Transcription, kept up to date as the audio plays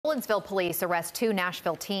Nashville police arrest two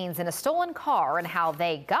Nashville teens in a stolen car, and how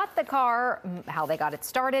they got the car, how they got it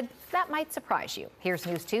started, that might surprise you. Here's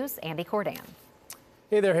News 2's Andy Cordan.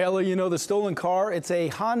 Hey there, Haley. You know the stolen car? It's a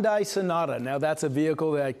Hyundai Sonata. Now that's a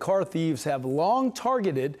vehicle that car thieves have long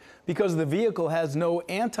targeted because the vehicle has no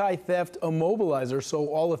anti-theft immobilizer, so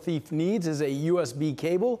all a thief needs is a USB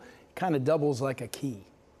cable. Kind of doubles like a key.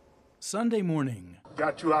 Sunday morning.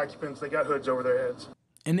 Got two occupants. They got hoods over their heads.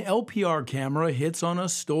 An LPR camera hits on a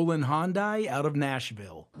stolen Hyundai out of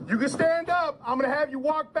Nashville. You can stand up. I'm going to have you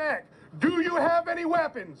walk back. Do you have any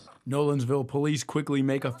weapons? Nolensville police quickly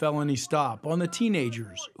make a felony stop on the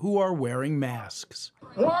teenagers who are wearing masks.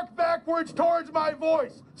 Walk backwards towards my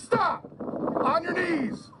voice. Stop. On your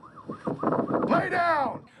knees. Lay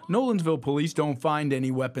down. Nolensville police don't find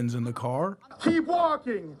any weapons in the car. Keep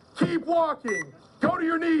walking. Keep walking. Go to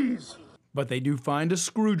your knees. But they do find a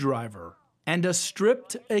screwdriver and a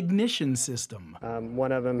stripped ignition system.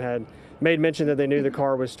 One of them had made mention that they knew the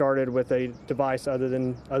car was started with a device other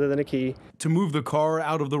than a key. To move the car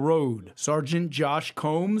out of the road, Sergeant Josh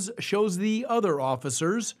Combs shows the other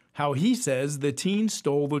officers how he says the teen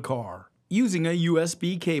stole the car using a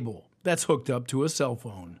USB cable that's hooked up to a cell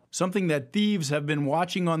phone, something that thieves have been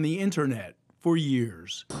watching on the internet for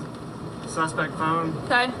years. Suspect phone.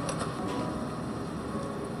 Okay.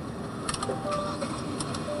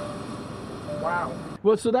 Wow.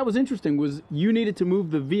 Well, so that was interesting, was you needed to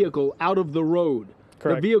move the vehicle out of the road.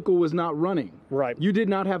 Correct. The vehicle was not running. Right. You did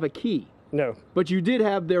not have a key. No. But you did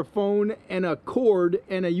have their phone and a cord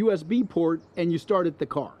and a USB port, and you started the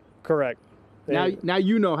car. Correct. Now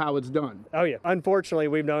you know how it's done. Oh, yeah. Unfortunately,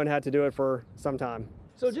 we've known how to do it for some time.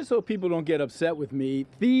 So just so people don't get upset with me,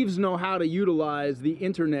 thieves know how to utilize the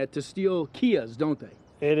internet to steal Kias, don't they?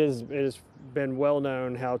 It has been well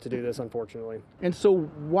known how to do this, unfortunately. And so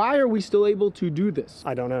why are we still able to do this?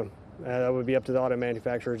 I don't know. That would be up to the auto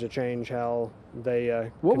manufacturers to change how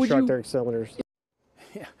they construct their cylinders.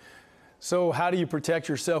 Yeah. So how do you protect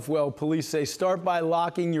yourself? Well, police say start by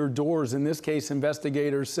locking your doors. In this case,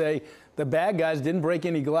 investigators say the bad guys didn't break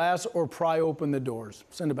any glass or pry open the doors.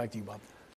 Send it back to you, Bob.